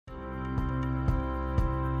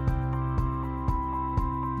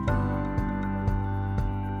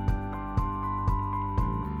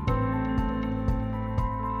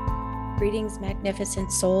Greetings,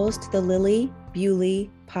 magnificent souls, to the Lily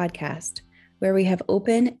Bewley podcast, where we have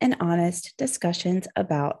open and honest discussions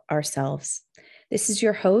about ourselves. This is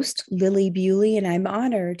your host, Lily Bewley, and I'm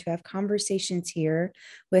honored to have conversations here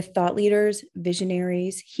with thought leaders,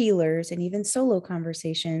 visionaries, healers, and even solo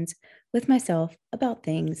conversations with myself about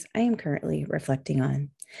things I am currently reflecting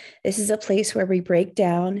on. This is a place where we break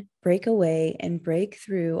down, break away, and break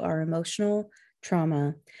through our emotional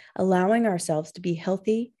trauma, allowing ourselves to be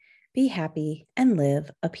healthy, be happy, and live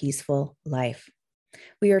a peaceful life.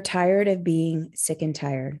 We are tired of being sick and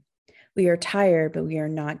tired. We are tired, but we are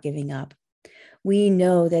not giving up. We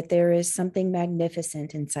know that there is something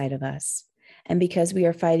magnificent inside of us. And because we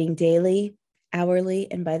are fighting daily, hourly,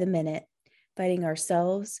 and by the minute, fighting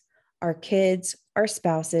ourselves, our kids, our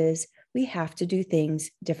spouses, we have to do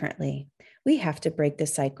things differently. We have to break the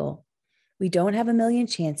cycle. We don't have a million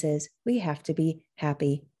chances. We have to be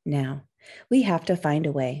happy now. We have to find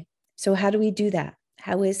a way. So how do we do that?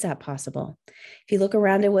 How is that possible? If you look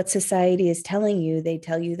around at what society is telling you, they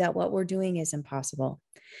tell you that what we're doing is impossible.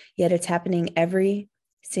 Yet it's happening every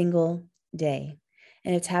single day.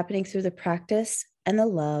 And it's happening through the practice and the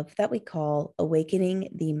love that we call awakening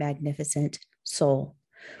the magnificent soul.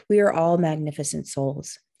 We are all magnificent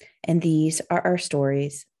souls, and these are our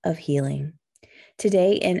stories of healing.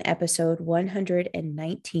 Today in episode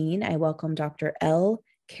 119, I welcome Dr. L.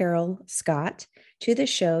 Carol Scott to the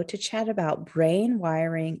show to chat about brain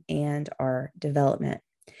wiring and our development.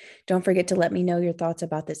 Don't forget to let me know your thoughts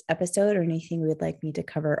about this episode or anything you would like me to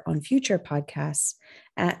cover on future podcasts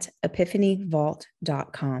at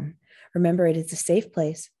epiphanyvault.com. Remember, it is a safe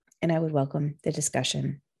place, and I would welcome the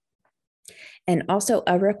discussion. And also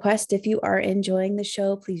a request, if you are enjoying the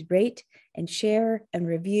show, please rate and share and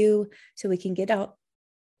review so we can get out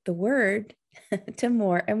the word to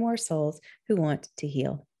more and more souls who want to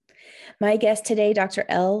heal. My guest today, Dr.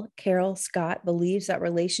 L. Carol Scott, believes that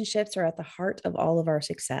relationships are at the heart of all of our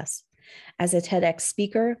success. As a TEDx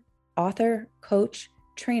speaker, author, coach,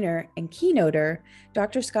 trainer, and keynoter,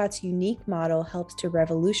 Dr. Scott's unique model helps to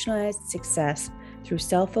revolutionize success through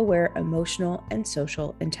self-aware emotional and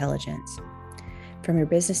social intelligence. From your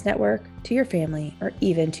business network to your family, or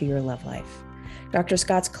even to your love life. Dr.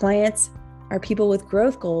 Scott's clients are people with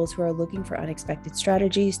growth goals who are looking for unexpected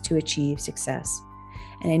strategies to achieve success.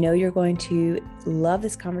 And I know you're going to love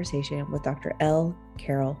this conversation with Dr. L.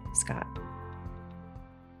 Carol Scott.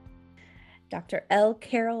 Dr. L.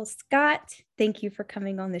 Carol Scott, thank you for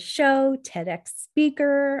coming on the show. TEDx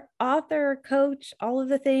speaker, author, coach, all of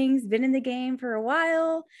the things, been in the game for a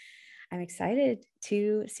while. I'm excited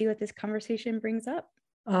to see what this conversation brings up.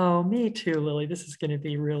 Oh, me too, Lily. This is going to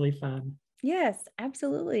be really fun. Yes,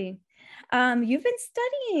 absolutely. You've been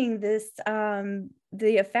studying this, the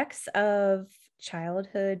effects of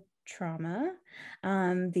childhood trauma,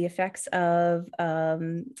 the effects of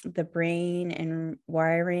the brain and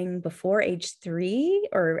wiring before age 3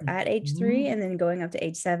 or at age 3, and then going up to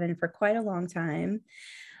age 7 for quite a long time.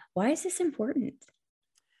 Why is this important?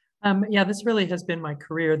 This really has been my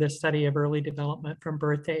career, the study of early development from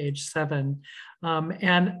birth to age 7.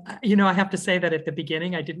 I have to say that at the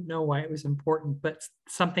beginning, I didn't know why it was important, but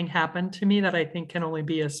something happened to me that I think can only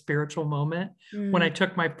be a spiritual moment. When I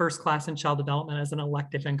took my first class in child development as an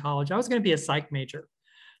elective in college, I was going to be a psych major.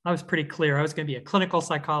 I was pretty clear. I was going to be a clinical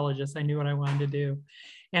psychologist. I knew what I wanted to do.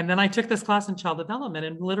 And then I took this class in child development,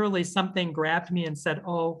 and literally something grabbed me and said,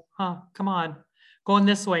 come on, going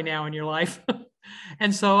this way now in your life.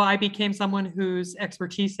 And so I became someone whose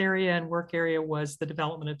expertise area and work area was the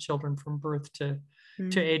development of children from birth to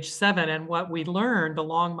age 7. And what we learned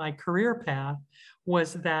along my career path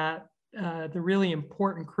was that the really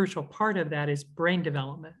important, crucial part of that is brain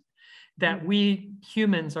development, that we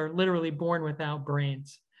humans are literally born without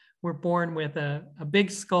brains. We're born with a big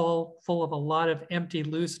skull full of a lot of empty,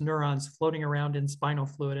 loose neurons floating around in spinal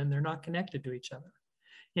fluid, and they're not connected to each other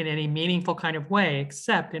in any meaningful kind of way,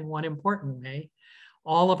 except in one important way.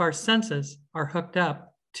 All of our senses are hooked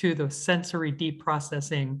up to the sensory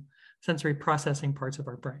processing parts of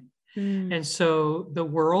our brain. And so the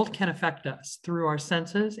world can affect us through our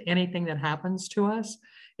senses. Anything that happens to us,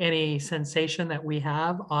 any sensation that we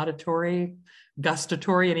have, auditory,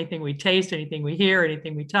 gustatory, anything we taste, anything we hear,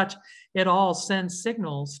 anything we touch, it all sends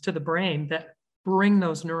signals to the brain that bring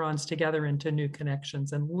those neurons together into new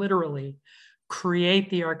connections and literally create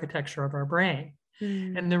the architecture of our brain.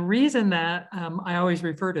 And the reason that I always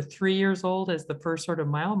refer to 3 years old as the first sort of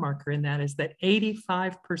mile marker in that is that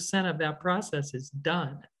 85% of that process is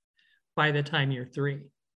done by the time you're 3.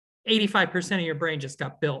 85% of your brain just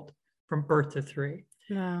got built from birth to 3.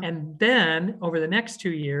 Wow. And then over the next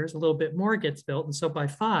 2 years, a little bit more gets built. And so by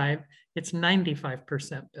 5, it's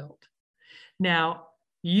 95% built. Now,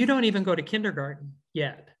 you don't even go to kindergarten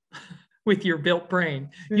yet with your built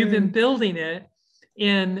brain. You've been building it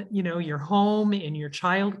in, your home, in your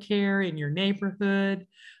childcare, in your neighborhood,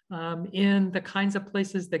 in the kinds of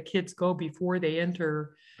places that kids go before they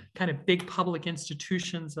enter kind of big public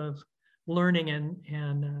institutions of learning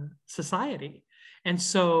and society. And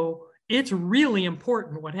so it's really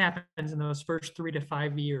important what happens in those first 3 to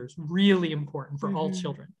 5 years, really important for all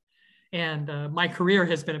children. And my career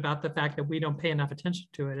has been about the fact that we don't pay enough attention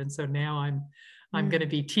to it. And so now I'm going to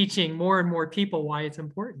be teaching more and more people why it's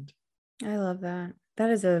important. I love that.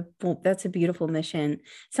 That's a beautiful mission.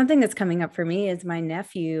 Something that's coming up for me is my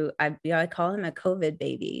nephew. I call him a COVID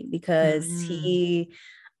baby because he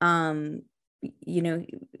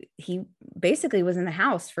he basically was in the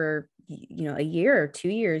house for, a year or 2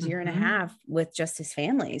 years, year and a half with just his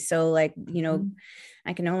family. So like,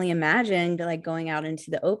 I can only imagine like going out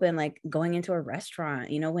into the open, like going into a restaurant,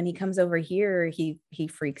 when he comes over here, he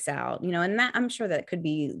freaks out, and that I'm sure that could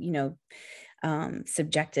be,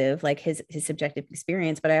 subjective, like his subjective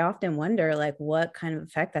experience. But I often wonder like what kind of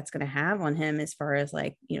effect that's going to have on him as far as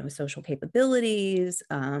like, social capabilities,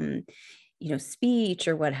 speech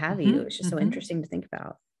or what have you. It's just so interesting to think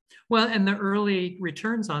about. Well, and the early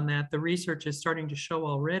returns on that, the research is starting to show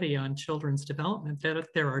already on children's development that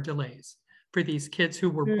there are delays for these kids who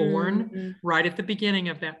were born right at the beginning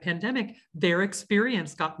of that pandemic. Their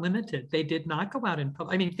experience got limited. They did not go out in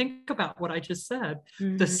public. I mean, think about what I just said.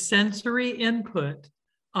 The sensory input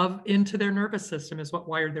into their nervous system is what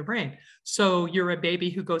wired their brain. So you're a baby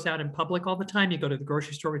who goes out in public all the time. You go to the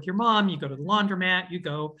grocery store with your mom, you go to the laundromat, you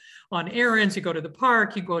go on errands, you go to the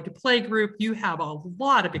park, you go to play group. You have a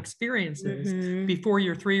lot of experiences before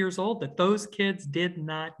you're 3 years old that those kids did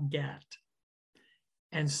not get.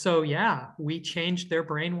 And so, yeah, we changed their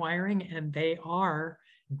brain wiring and they are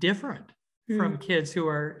different from kids who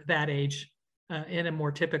are that age in a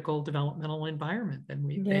more typical developmental environment than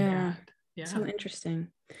they had. Yeah. So interesting.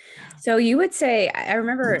 So you would say, I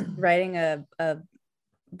remember writing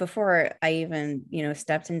before I even,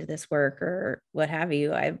 stepped into this work or what have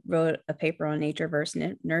you, I wrote a paper on nature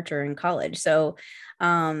versus nurture in college. So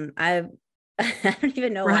I don't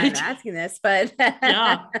even know why I'm asking this, but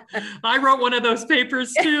yeah, I wrote one of those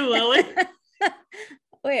papers too, Lily.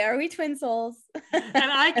 Wait, are we twin souls? And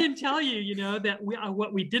I can tell you, that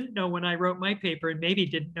what we didn't know when I wrote my paper and maybe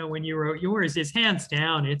didn't know when you wrote yours is hands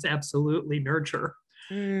down, it's absolutely nurture.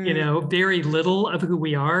 Very little of who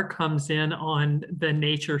we are comes in on the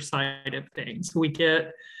nature side of things. We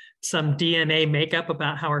get some DNA makeup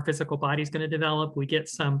about how our physical body is going to develop. We get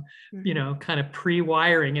some, kind of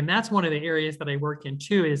pre-wiring. And that's one of the areas that I work in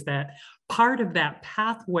too, is that part of that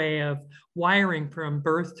pathway of wiring from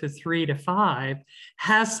birth to 3 to 5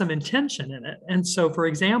 has some intention in it. And so, for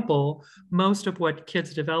example, most of what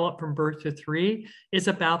kids develop from birth to 3 is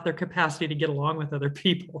about their capacity to get along with other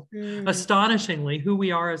people. Astonishingly, who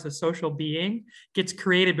we are as a social being gets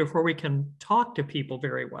created before we can talk to people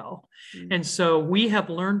very well. And so we have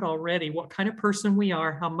learned already what kind of person we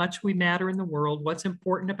are, how much we matter in the world, what's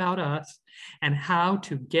important about us, and how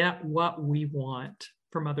to get what we want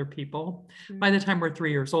from other people by the time we're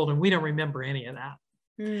 3 years old, and we don't remember any of that.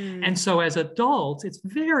 And so as adults, it's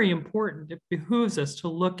very important. It behooves us to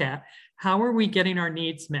look at how are we getting our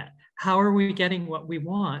needs met? How are we getting what we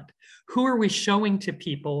want? Who are we showing to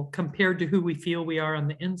people compared to who we feel we are on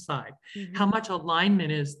the inside? How much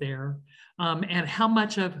alignment is there? And how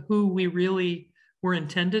much of who we really were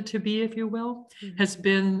intended to be, if you will, has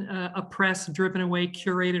been oppressed, driven away,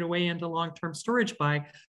 curated away into long-term storage by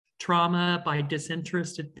trauma, by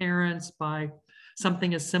disinterested parents, by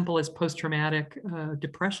something as simple as post-traumatic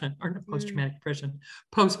depression, or not post-traumatic depression,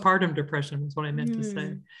 postpartum depression is what I meant to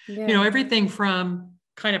say. Everything from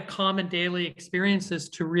kind of common daily experiences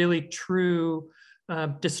to really true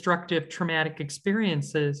destructive traumatic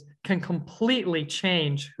experiences can completely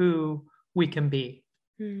change who we can be.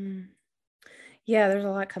 Yeah, there's a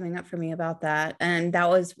lot coming up for me about that. And that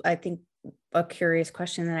was, I think, a curious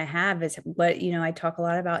question that I have is what, I talk a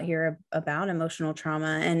lot about here about emotional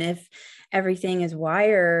trauma. And if everything is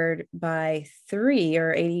wired by 3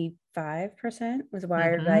 or 85% was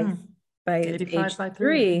wired by age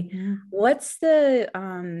 3, what's the,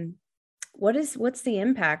 what's the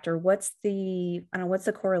impact, or what's the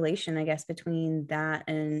correlation, I guess, between that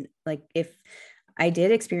and like, if I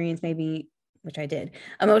did experience maybe, which I did,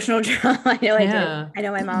 emotional trauma. I know I did. I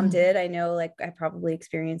know my mom did. I know like I probably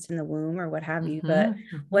experienced in the womb or what have you, but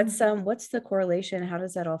what's the correlation? How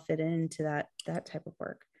does that all fit into that type of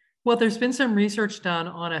work? Well, there's been some research done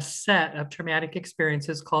on a set of traumatic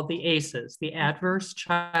experiences called the ACEs, the Adverse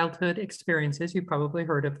Childhood Experiences. You've probably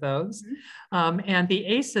heard of those. And the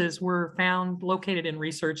ACEs were found located in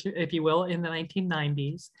research, if you will, in the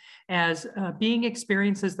 1990s as being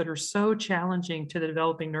experiences that are so challenging to the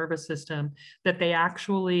developing nervous system that they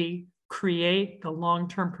actually create the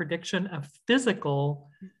long-term prediction of physical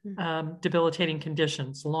debilitating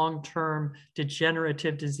conditions, long-term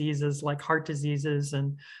degenerative diseases like heart diseases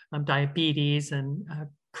and diabetes and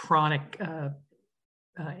chronic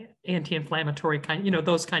anti-inflammatory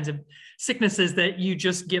those kinds of sicknesses that you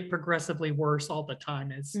just get progressively worse all the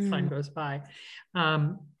time as time goes by.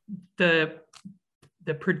 The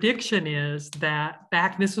prediction is that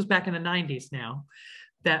this was back in the 90s now,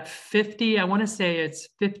 that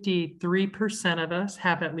 53% of us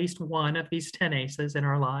have at least one of these 10 ACEs in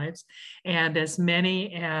our lives. And as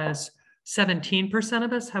many as 17%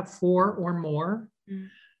 of us have 4 or more.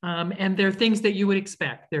 And they're things that you would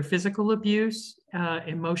expect. They're physical abuse,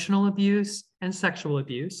 emotional abuse, and sexual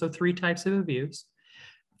abuse. So 3 types of abuse.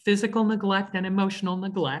 Physical neglect and emotional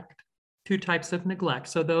neglect. 2 types of neglect.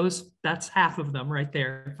 So that's half of them right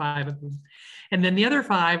there, 5 of them. And then the other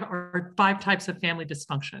 5 are 5 types of family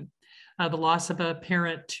dysfunction. The loss of a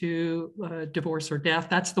parent to divorce or death.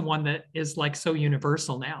 That's the one that is like so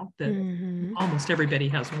universal now that almost everybody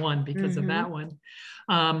has one because of that one.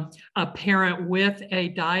 A parent with a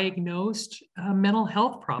diagnosed mental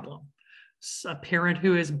health problem. A parent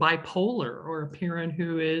who is bipolar or a parent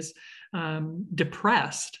who is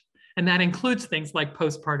depressed. And that includes things like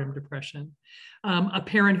postpartum depression. A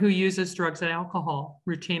parent who uses drugs and alcohol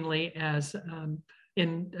routinely as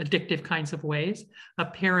in addictive kinds of ways. A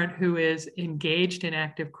parent who is engaged in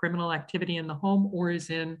active criminal activity in the home or is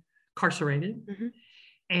incarcerated.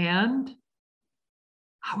 And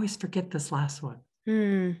I always forget this last one.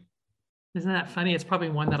 Isn't that funny? It's probably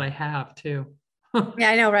one that I have too. Yeah,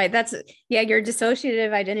 I know, right? Your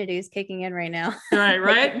dissociative identity is kicking in right now.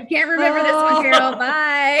 Right? You can't remember this one, Carol.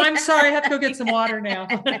 Bye. I'm sorry, I have to go get some water now.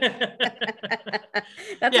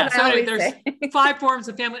 That's what I always there's say. 5 forms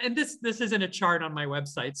of family, and this isn't a chart on my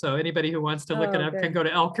website, so anybody who wants to look it up can go to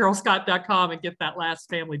lcarolscott.com and get that last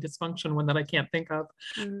family dysfunction one that I can't think of.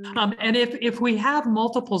 And if we have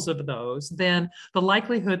multiples of those, then the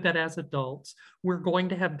likelihood that as adults we're going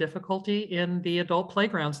to have difficulty in the adult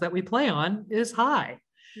playgrounds that we play on is high.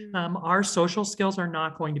 Our social skills are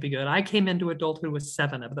not going to be good. I came into adulthood with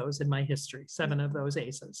 7 of those in my history, 7 of those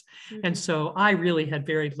ACEs. And so I really had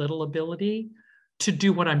very little ability to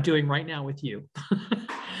do what I'm doing right now with you.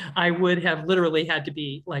 I would have literally had to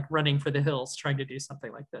be like running for the hills trying to do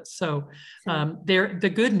something like this. So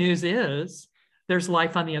the good news is there's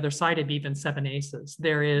life on the other side of even 7 ACEs.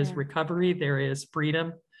 There is recovery, there is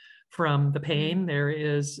freedom from the pain. There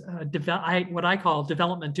is what I call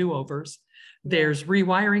development do-overs. There's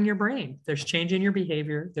rewiring your brain. There's changing your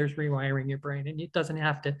behavior. There's rewiring your brain. And it doesn't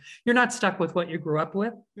have to, you're not stuck with what you grew up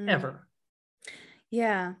with ever.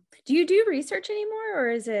 Yeah. Do you do research anymore or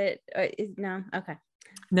is it, no? Okay.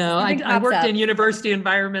 No, I worked in university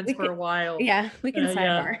environments for a while. Yeah, we can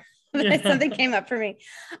sidebar. Something came up for me.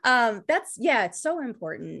 It's so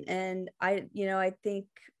important. And I think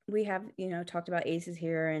we have, talked about ACEs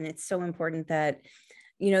here, and it's so important that,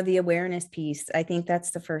 the awareness piece, I think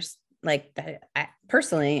that's the first,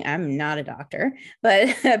 personally, I'm not a doctor,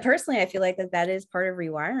 but personally, I feel like that is part of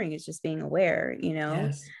rewiring, is just being aware,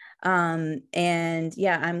 Yes. And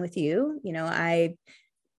yeah, I'm with you. I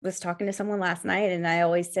was talking to someone last night and I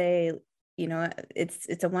always say,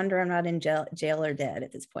 it's a wonder I'm not in jail or dead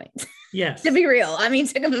at this point. Yes. To be real. I mean,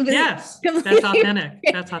 yes, that's authentic.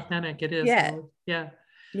 That's authentic. It is. Yeah.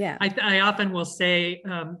 I often will say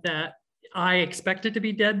that I expected to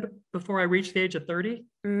be dead before I reached the age of 30.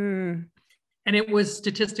 And it was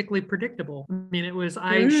statistically predictable. I mean, it was,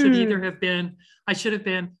 I should have been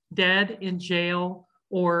dead, in jail,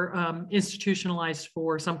 or institutionalized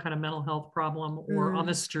for some kind of mental health problem, or on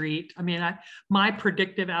the street. I mean, my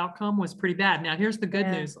predictive outcome was pretty bad. Now, here's the good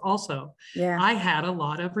news also. I had a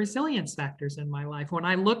lot of resilience factors in my life. When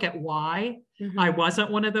I look at why I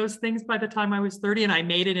wasn't one of those things by the time I was 30, and I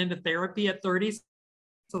made it into therapy at 30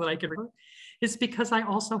 so that I could recover, it's because I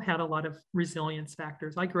also had a lot of resilience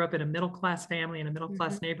factors. I grew up in a middle-class family in a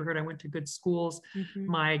middle-class neighborhood. I went to good schools.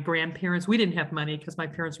 My grandparents, we didn't have money because my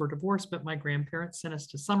parents were divorced, but my grandparents sent us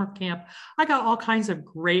to summer camp. I got all kinds of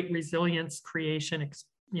great resilience creation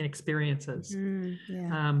experiences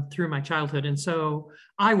through my childhood. And so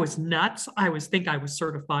I was nuts. I was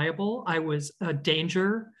certifiable. I was a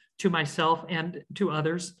danger to myself and to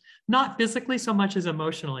others, not physically so much as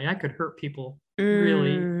emotionally. I could hurt people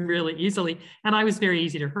really, really easily. And I was very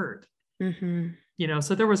easy to hurt.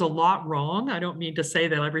 So there was a lot wrong. I don't mean to say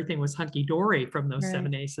that everything was hunky dory from those Right.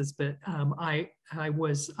 7 aces, but I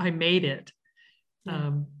made it.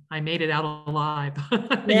 I made it out alive.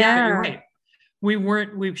 Yeah, you're right.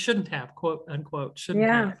 We shouldn't have, quote unquote, shouldn't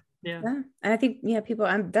have. Yeah. And I think, people,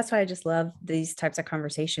 that's why I just love these types of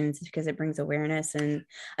conversations, because it brings awareness and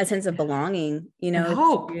a sense of belonging, And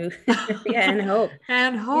hope. And hope.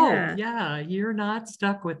 And hope. Yeah. You're not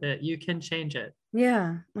stuck with it. You can change it.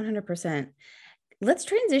 Yeah, 100%. Let's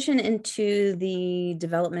transition into the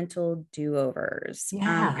developmental do-overs.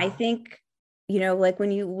 Yeah. I think, like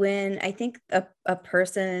when I think a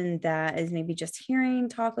person that is maybe just hearing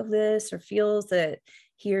talk of this, or feels that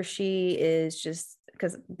he or she is just,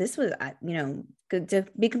 because this was, good to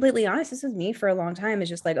be completely honest, this was me for a long time. It's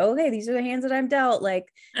just like, okay, these are the hands that I'm dealt.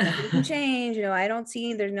 Like, nothing can change. I don't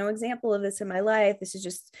see, there's no example of this in my life. This is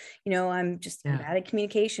just, I'm bad at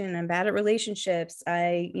communication. I'm bad at relationships.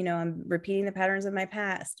 I'm repeating the patterns of my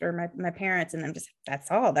past or my parents. And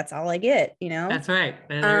that's all I get, That's right.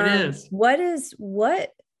 And there it is.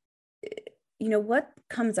 What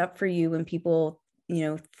comes up for you when people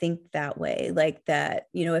think that way, like that,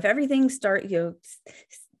 if everything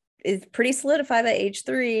is pretty solidified by age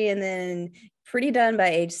 3 and then pretty done by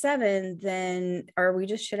age 7, then are we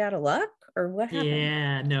just shit out of luck, or what happened?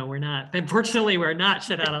 Yeah, no, we're not. Unfortunately, we're not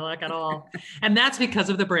shit out of luck at all. And that's because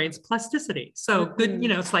of the brain's plasticity. So good,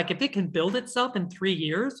 it's like, if it can build itself in 3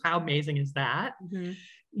 years, how amazing is that?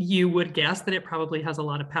 You would guess that it probably has a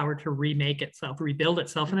lot of power to remake itself, rebuild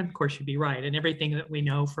itself. And of course, you'd be right. And everything that we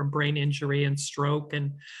know from brain injury and stroke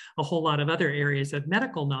and a whole lot of other areas of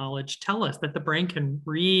medical knowledge tell us that the brain can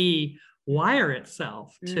rewire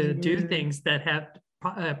itself to do things that have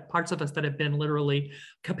parts of us that have been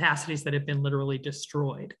capacities that have been literally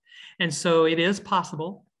destroyed. And so it is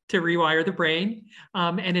possible to rewire the brain.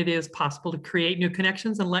 And it is possible to create new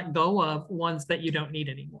connections and let go of ones that you don't need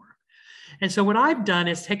anymore. And so what I've done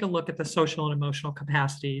is take a look at the social and emotional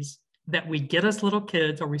capacities that we get as little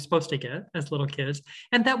kids, or we're supposed to get as little kids,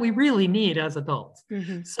 and that we really need as adults.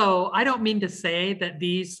 So I don't mean to say that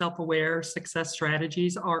these self-aware success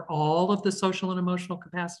strategies are all of the social and emotional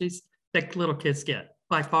capacities that little kids get.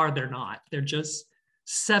 By far, they're not. They're just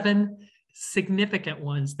 7 significant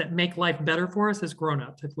ones that make life better for us as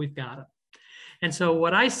grown-ups if we've got them. And so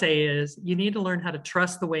what I say is, you need to learn how to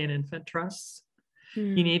trust the way an infant trusts.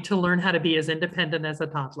 You need to learn how to be as independent as a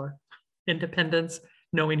toddler. Independence,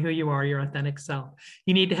 knowing who you are, your authentic self.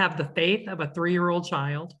 You need to have the faith of a 3-year-old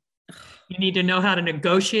child. You need to know how to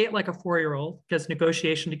negotiate like a 4-year-old, because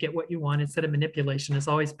negotiation to get what you want instead of manipulation is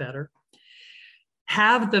always better.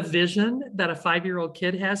 Have the vision that a 5-year-old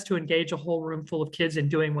kid has to engage a whole room full of kids in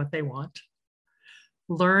doing what they want.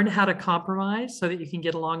 Learn how to compromise so that you can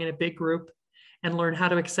get along in a big group, and learn how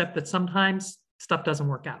to accept that sometimes stuff doesn't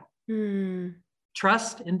work out.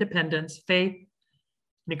 Trust, independence, faith,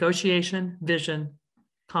 negotiation, vision,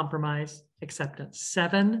 compromise, acceptance.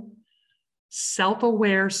 7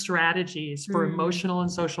 self-aware strategies for emotional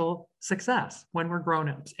and social success when we're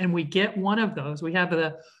grown-ups. And we get one of those. We have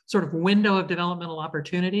the sort of window of developmental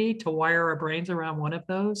opportunity to wire our brains around one of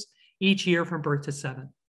those each year from birth to 7.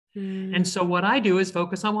 And so what I do is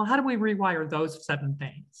focus on, well, how do we rewire those 7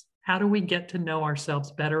 things? How do we get to know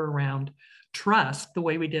ourselves better around trust the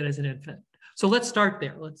way we did as an infant? So let's start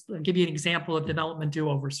there. Let's give you an example of development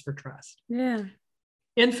do-overs for trust. Yeah.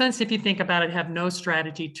 Infants, if you think about it, have no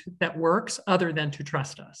strategy that works other than to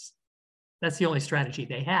trust us. That's the only strategy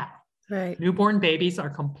they have. Right. Newborn babies are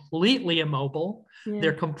completely immobile.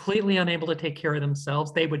 They're completely unable to take care of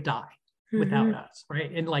themselves. They would die without us,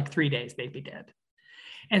 right? In like 3 days, they'd be dead.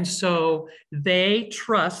 And so they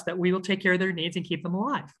trust that we will take care of their needs and keep them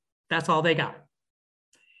alive. That's all they got.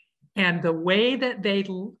 And the way that they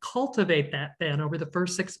cultivate that then over the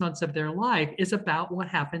first 6 months of their life is about what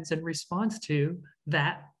happens in response to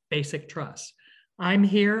that basic trust. I'm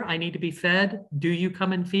here. I need to be fed. Do you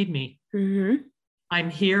come and feed me? I'm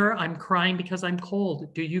here. I'm crying because I'm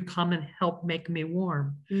cold. Do you come and help make me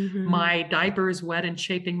warm? My diaper is wet and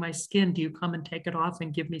chafing my skin. Do you come and take it off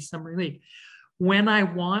and give me some relief? When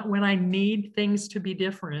I need things to be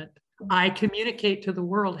different, I communicate to the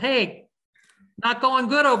world, hey, not going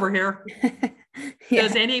good over here.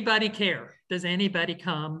 Does anybody care? Does anybody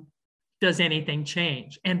come? Does anything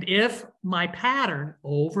change? And if my pattern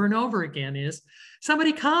over and over again is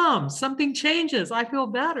somebody comes, something changes, I feel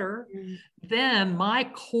better, then my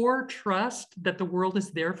core trust that the world is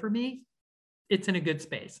there for me, it's in a good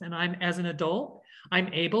space. And as an adult,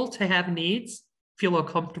 I'm able to have needs, feel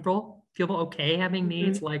comfortable, feel okay having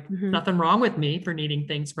needs, like nothing wrong with me for needing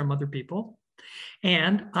things from other people.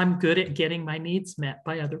 And I'm good at getting my needs met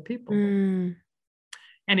by other people.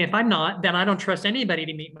 And And if I'm not, then I don't trust anybody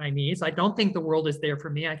to meet my needs. I don't think the world is there for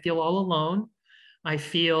me. I feel all alone. I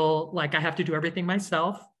feel like I have to do everything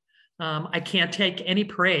myself. I can't take any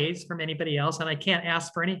praise from anybody else, and I can't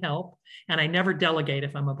ask for any help. And I never delegate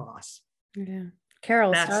if I'm a boss. Yeah.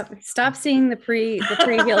 Carol, stop seeing the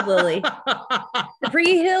pre-healed Lily. The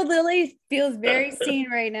pre-healed Lily feels very seen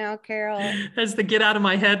right now, Carol. That's the get out of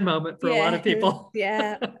my head moment for a lot of people.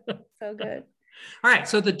 Yeah. So good. All right.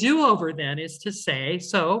 So the do-over then is to say,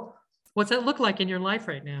 so what's that look like in your life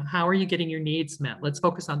right now? How are you getting your needs met? Let's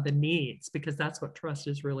focus on the needs, because that's what trust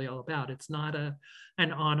is really all about. It's not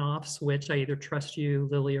an on-off switch. I either trust you,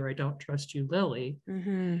 Lily, or I don't trust you, Lily.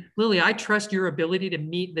 Mm-hmm. Lily, I trust your ability to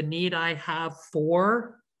meet the need I have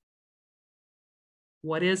for,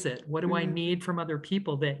 what is it? What do I need from other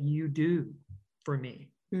people that you do for me?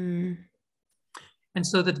 Mm. And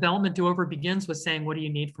so the development do-over begins with saying, what do you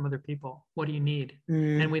need from other people? What do you need?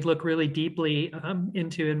 And we look really deeply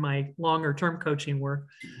into, in my longer term coaching work,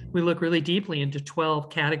 we look really deeply into 12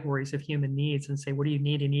 categories of human needs and say, what do you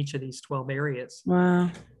need in each of these 12 areas? Wow.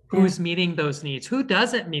 Who's meeting those needs? Who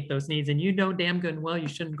doesn't meet those needs? And you know damn good and well you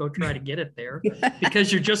shouldn't go try to get it there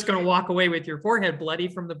because you're just going to walk away with your forehead bloody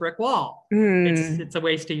from the brick wall. It's a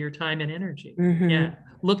waste of your time and energy. Yeah.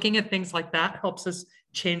 Looking at things like that helps us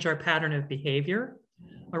change our pattern of behavior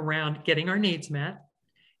around getting our needs met,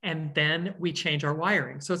 and then we change our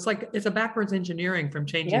wiring. So it's a backwards engineering from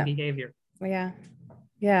changing behavior.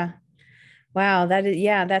 Yeah. Wow.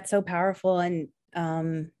 That's so powerful. And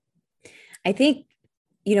I think,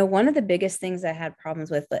 one of the biggest things I had problems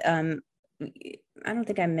with, I don't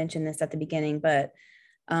think I mentioned this at the beginning, but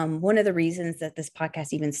one of the reasons that this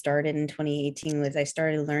podcast even started in 2018 was I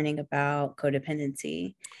started learning about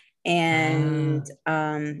codependency. And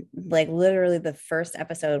literally the first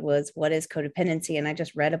episode was, what is codependency? And I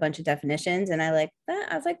just read a bunch of definitions, and I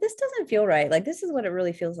was like, this doesn't feel right. Like, this is what it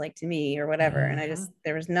really feels like to me, or whatever. And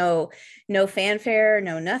there was no fanfare,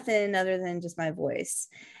 no nothing other than just my voice.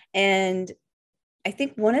 And I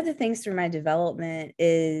think one of the things through my development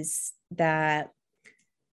is that,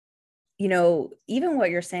 even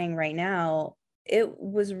what you're saying right now, it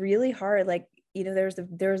was really hard. Like, there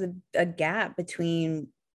was a gap between,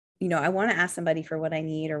 I want to ask somebody for what I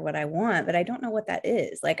need or what I want, but I don't know what that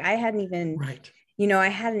is. Like, I hadn't even, no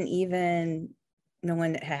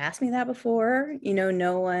one had asked me that before,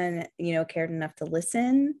 no one, cared enough to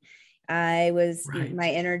listen.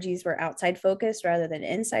 My energies were outside focused rather than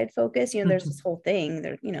inside focused. There's this whole thing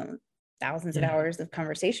there, thousands of hours of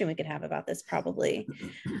conversation we could have about this probably.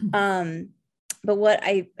 But what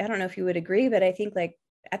I don't know if you would agree, but I think, like,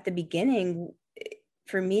 at the beginning,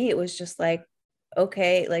 for me, it was just like,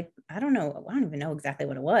 okay, like, I don't even know exactly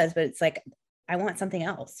what it was, but it's like, I want something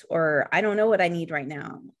else, or I don't know what I need right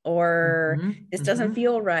now, or this doesn't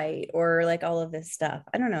feel right, or like all of this stuff.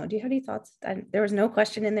 I don't know. Do you have any thoughts? There was no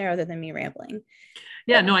question in there other than me rambling.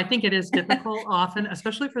 Yeah, no, I think it is difficult often,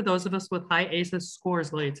 especially for those of us with high ACEs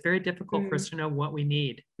scores, Lee. It's very difficult for us to know what we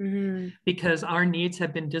need because our needs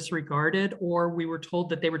have been disregarded, or we were told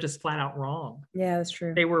that they were just flat out wrong. Yeah, that's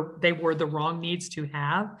true. They were the wrong needs to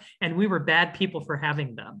have, and we were bad people for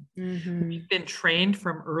having them. We've been trained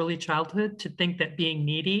from early childhood to think that being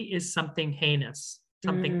needy is something heinous,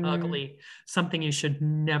 something ugly, something you should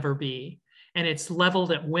never be. And it's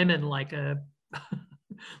leveled at women like a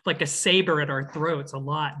saber at our throats a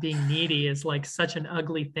lot. Being needy is like such an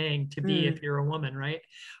ugly thing to be if you're a woman, right?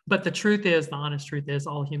 But the honest truth is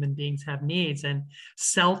all human beings have needs, and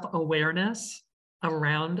self-awareness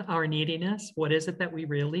around our neediness, what is it that we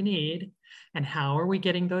really need, and how are we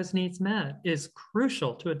getting those needs met, is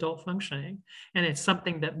crucial to adult functioning. And it's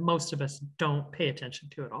something that most of us don't pay attention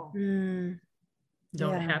to at all.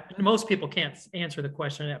 Most people can't answer the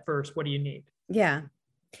question at first, what do you need? Yeah,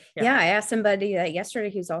 I asked somebody that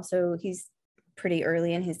yesterday. He's pretty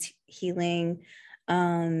early in his healing.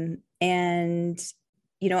 And,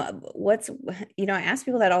 I ask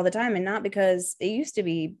people that all the time, and not because it used to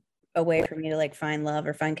be a way for me to like find love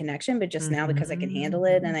or find connection, but just now because I can handle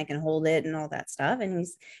it and I can hold it and all that stuff. And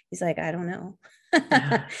he's like, I don't know,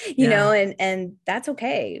 and that's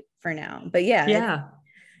okay for now. But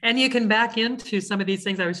and you can back into some of these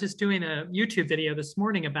things. I was just doing a YouTube video this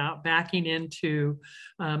morning about backing into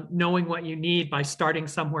knowing what you need by starting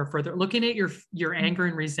somewhere further, looking at your anger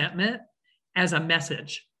and resentment as a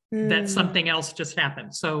message that something else just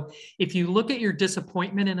happened. So if you look at your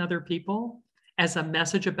disappointment in other people as a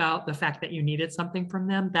message about the fact that you needed something from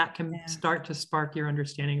them, that can start to spark your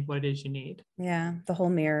understanding of what it is you need. Yeah, the whole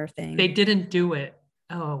mirror thing. They didn't do it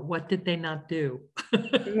oh, what did they not do?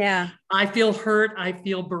 Yeah. I feel hurt. I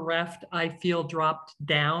feel bereft. I feel dropped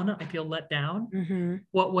down. I feel let down. Mm-hmm.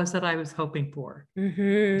 What was it I was hoping for? That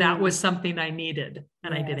Mm-hmm. was something I needed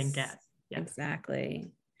and I didn't Yes, get. Yeah.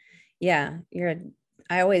 exactly. Yeah,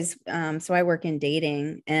 I always, so I work in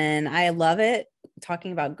dating and I love it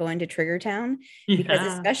talking about going to Trigger Town because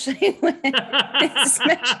Yeah. especially when,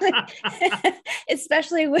 especially,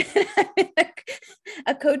 especially when I'm in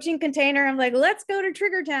a coaching container, I'm like, let's go to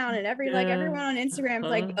Trigger Town. And Yeah. everyone on Instagram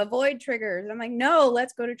is like, Uh-huh. avoid triggers. I'm like, no,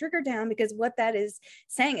 let's go to Trigger Town, because what that is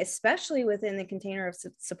saying, especially within the container of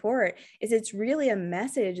support, is it's really a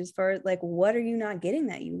message as far as like, what are you not getting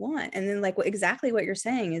that you want? And then like exactly what you're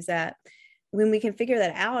saying is that when we can figure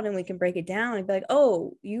that out and we can break it down and be like,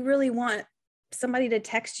 oh, you really want somebody to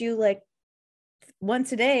text you like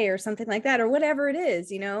once a day or something like that, or whatever it is,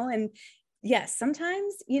 and yes,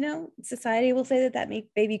 sometimes, society will say that may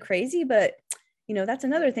be crazy, but that's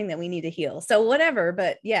another thing that we need to heal. So whatever,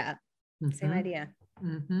 but yeah, same idea.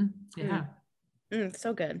 Mm-hmm. Yeah.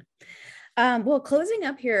 So good. Well, closing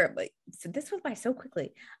up here, but so this went by so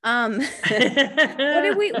quickly. What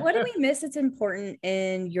did we miss that's important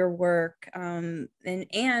in your work? And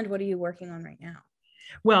what are you working on right now?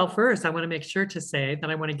 Well, first, I want to make sure to say that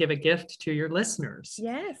I want to give a gift to your listeners.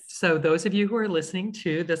 Yes. So, those of you who are listening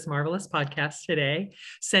to this marvelous podcast today,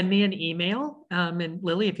 send me an email. And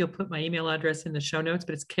Lily, if you'll put my email address in the show notes,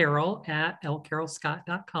 but it's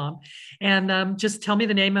carol@lcarolscott.com. And just tell me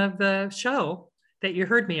the name of the show that you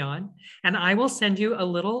heard me on. And I will send you a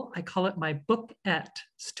little, I call it my bookette.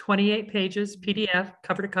 It's 28 pages, PDF,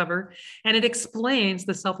 cover to cover. And it explains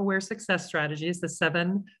the self-aware success strategies, the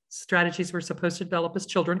 7 strategies we're supposed to develop as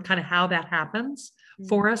children, kind of how that happens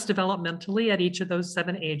for us developmentally at each of those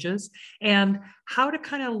 7 ages, and how to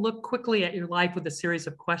kind of look quickly at your life with a series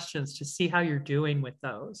of questions to see how you're doing with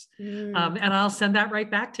those. And I'll send that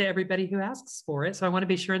right back to everybody who asks for it. So I want to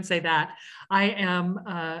be sure and say that I am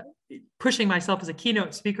pushing myself as a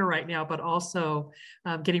keynote speaker right now, but also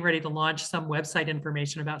getting ready to launch some website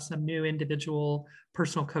information about some new individual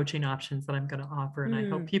personal coaching options that I'm going to offer. And I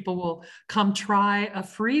hope people will come try a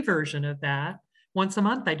free version of that. Once a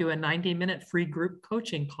month, I do a 90-minute free group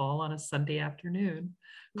coaching call on a Sunday afternoon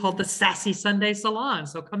called the Sassy Sunday Salon.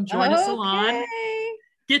 So come join a salon,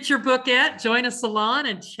 get your bookette, join a salon,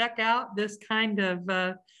 and check out this kind of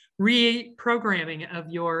reprogramming of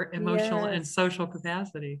your emotional and social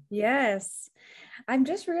capacity. Yes. I'm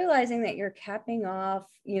just realizing that you're capping off,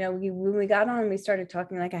 when we got on, we started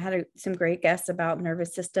talking, like I had some great guests about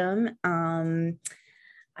nervous system. I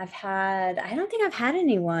don't think I've had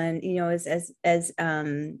anyone, as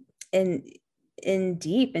in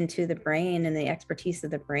deep into the brain and the expertise of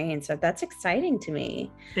the brain. So that's exciting to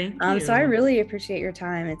me. Thank you. So I really appreciate your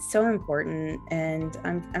time. It's so important. And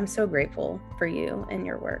I'm so grateful for you and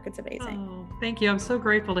your work. It's amazing. Oh, thank you. I'm so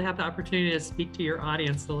grateful to have the opportunity to speak to your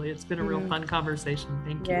audience, Lily. It's been a real fun conversation.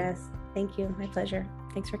 Thank you. Yes. Thank you. My pleasure.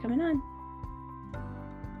 Thanks for coming on.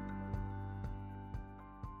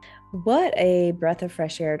 What a breath of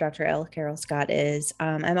fresh air Dr. L. Carol Scott is.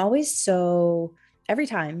 I'm always so, every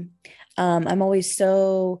time, I'm always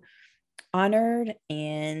so honored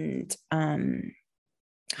and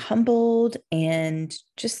humbled, and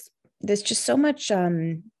there's just so much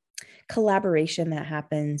collaboration that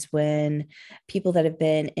happens when people that have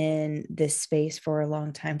been in this space for a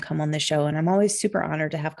long time come on the show. And I'm always super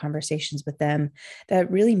honored to have conversations with them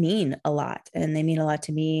that really mean a lot. And they mean a lot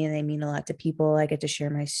to me, and they mean a lot to people. I get to share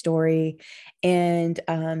my story. And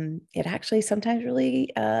it actually sometimes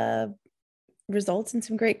really results in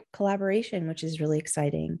some great collaboration, which is really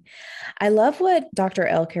exciting. I love what Dr.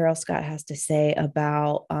 L. Carol Scott has to say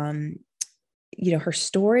about her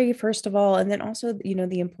story, first of all, and then also,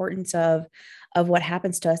 the importance of what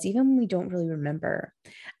happens to us, even when we don't really remember.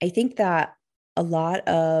 I think that a lot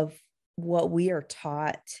of what we are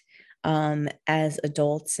taught as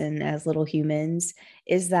adults and as little humans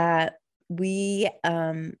is that we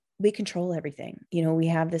control everything. We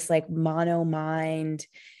have this like mono mind,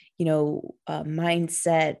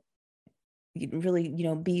 mindset, really,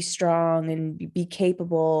 be strong and be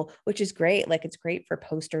capable, which is great. Like it's great for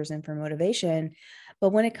posters and for motivation. But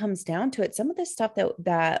when it comes down to it, some of the stuff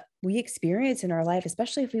that we experience in our life,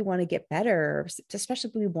 especially if we want to get better, especially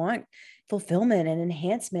if we want fulfillment and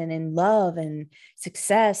enhancement and love and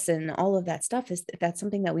success and all of that stuff, if that's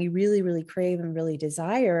something that we really, really crave and really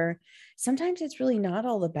desire, sometimes it's really not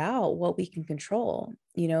all about what we can control,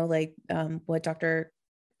 like what Dr.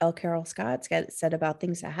 L. Carol Scott said about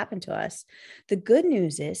things that happen to us. The good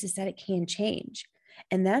news is that it can change.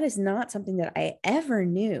 And that is not something that I ever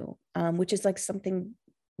knew, which is like something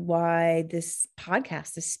why this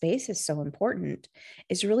podcast, this space is so important,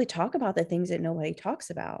 is really talk about the things that nobody talks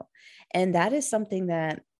about. And that is something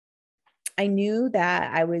that I knew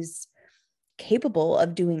that I was capable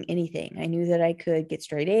of doing anything. I knew that I could get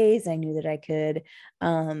straight A's. I knew that I could,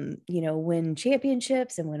 win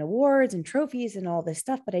championships and win awards and trophies and all this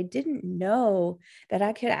stuff. But I didn't know that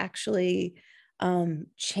I could actually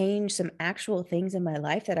change some actual things in my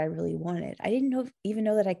life that I really wanted. I didn't even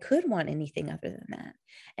know that I could want anything other than that.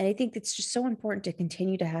 And I think it's just so important to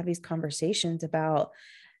continue to have these conversations about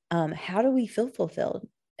how do we feel fulfilled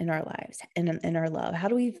in our lives and in our love? How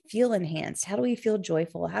do we feel enhanced? How do we feel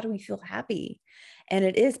joyful? How do we feel happy? And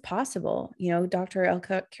it is possible. Dr. L.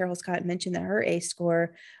 Carol Scott mentioned that her ACE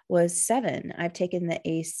score was 7. I've taken the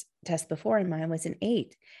ACE test before and mine was an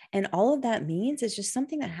 8. And all of that means is just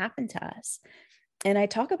something that happened to us. And I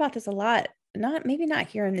talk about this a lot, maybe not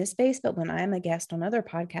here in this space, but when I'm a guest on other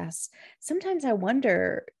podcasts, sometimes I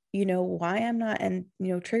wonder, why I'm not, and,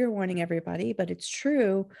 trigger warning everybody, but it's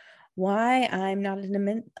true, why I'm not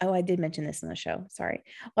I did mention this in the show. Sorry.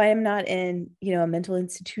 Why I'm not in, a mental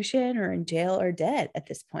institution or in jail or dead at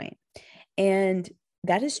this point. And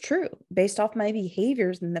that is true based off my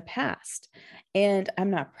behaviors in the past. And I'm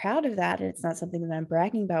not proud of that. And it's not something that I'm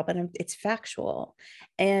bragging about, but it's factual.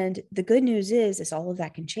 And the good news is all of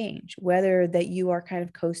that can change, whether that you are kind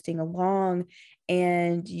of coasting along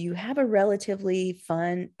and you have a relatively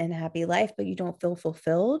fun and happy life, but you don't feel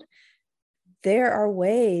fulfilled. There are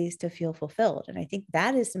ways to feel fulfilled. And I think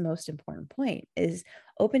that is the most important point, is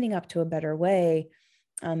opening up to a better way.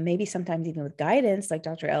 Maybe sometimes even with guidance, like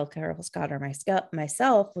Dr. L. Carol Scott or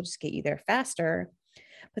myself will just get you there faster.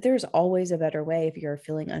 But there's always a better way. If you're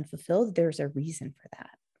feeling unfulfilled, there's a reason for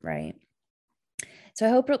that, right? So I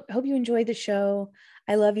hope you enjoyed the show.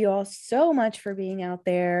 I love you all so much for being out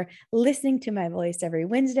there, listening to my voice every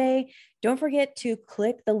Wednesday. Don't forget to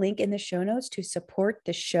click the link in the show notes to support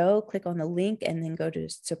the show. Click on the link and then go to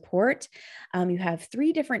support. You have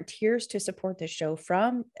 3 different tiers to support the show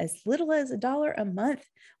from. As little as $1 a month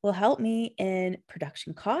will help me in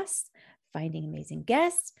production costs, finding amazing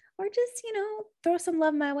guests, or just, throw some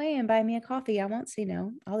love my way and buy me a coffee. I won't say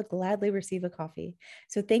no. I'll gladly receive a coffee.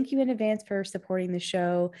 So thank you in advance for supporting the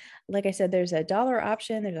show. Like I said, there's a $1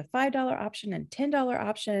 option, there's a $5 option and $10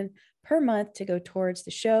 option per month to go towards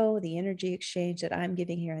the show, the energy exchange that I'm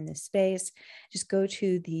giving here in this space. Just go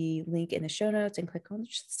to the link in the show notes and click on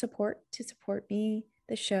support to support me,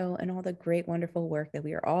 the show, and all the great, wonderful work that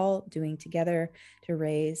we are all doing together to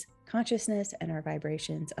raise consciousness and our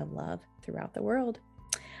vibrations of love throughout the world.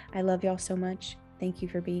 I love y'all so much. Thank you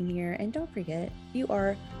for being here. And don't forget, you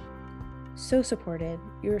are so supported.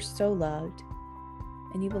 You're so loved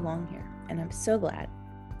and you belong here. And I'm so glad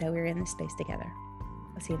that we're in this space together.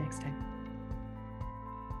 I'll see you next time.